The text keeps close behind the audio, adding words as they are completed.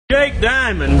Jake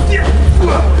Diamond.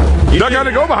 Duck got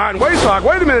to go behind waist lock.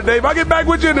 Wait a minute, Dave. I'll get back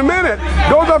with you in a minute.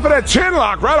 Goes up for that chin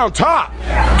lock right on top.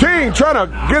 King trying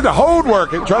to get the hold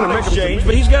working, trying to make him change,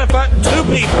 but he's got to fight two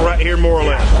people right here, more or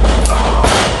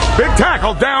less. Big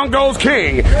tackle. Down goes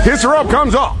King. Hits her up,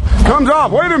 comes off. Comes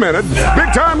off. Wait a minute.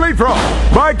 Big time leapfrog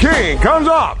by King. Comes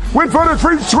off. Went for the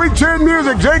sweet chin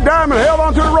music. Jake Diamond held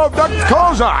onto the rope. Ducked his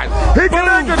clothesline. He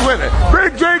connected with it.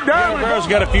 Big Jake Diamond. Barrow's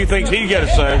got a few things he's got to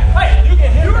say.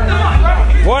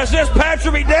 What's this?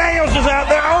 Patrick McDaniels is out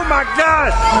there. Oh my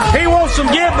gosh. He wants some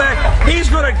give back. He's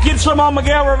going to get some on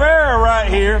Miguel Rivera right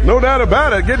here. No doubt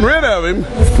about it. Getting rid of him.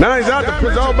 Now he's out to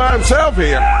piss all by himself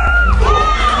here.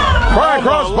 Flying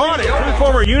cross body. Two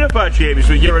former unified champions.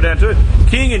 We get right down to it.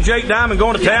 King and Jake Diamond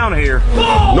going to town here.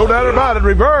 No doubt about it.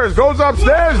 Reverse. Goes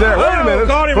upstairs there. Wait a minute.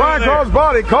 Flying cross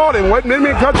body. Caught him. Didn't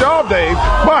mean to cut you off, Dave.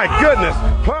 My goodness.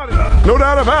 No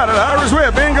doubt about it. Irish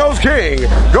whip. In goes King.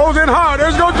 Goes in hard.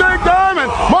 There's go Jake Diamond.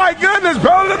 My goodness.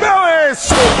 Belly to belly.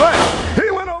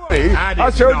 He went away. I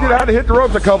showed you how to hit the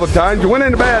ropes a couple of times. You went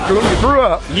in the bathroom. You threw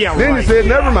up. Yeah, then you said,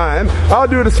 never mind. I'll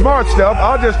do the smart stuff.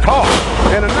 I'll just talk.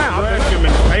 And announce.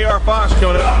 A.R. Fox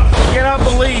coming up. I cannot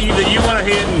believe that you went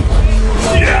ahead and...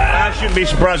 I shouldn't be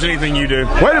surprised at anything you do.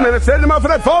 Wait a minute, setting him up for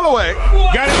that fall away.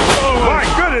 Got it. My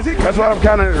goodness, that's why I'm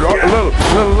kind of a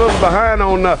little behind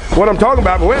on what I'm talking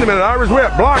about. But wait a minute, Irish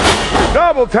whip, blocked,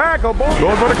 double tackle,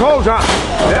 goes for the clothesline.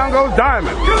 Down goes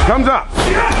Diamond, comes up,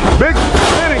 big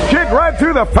spinning kick right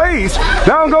to the face.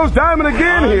 Down goes Diamond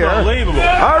again here. Unbelievable.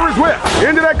 Irish whip,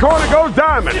 into that corner goes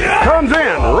Diamond, comes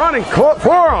in, running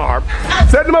forearm,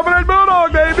 setting him up for that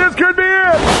bulldog, Dave. This could be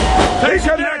it.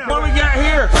 What we got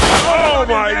here? Oh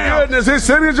my goodness, his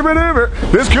signature maneuver.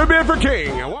 This could be it for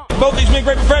King. Both these big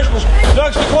great professionals.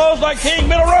 Ducks the close like King,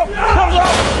 middle rope, comes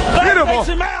off. Beautiful. Takes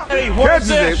him out. Hey, what's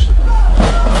this?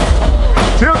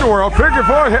 Tilt-a-whirl, figure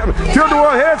four,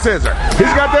 tilt-a-whirl head scissor.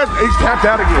 He's got that, he's tapped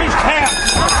out again. He's tapped.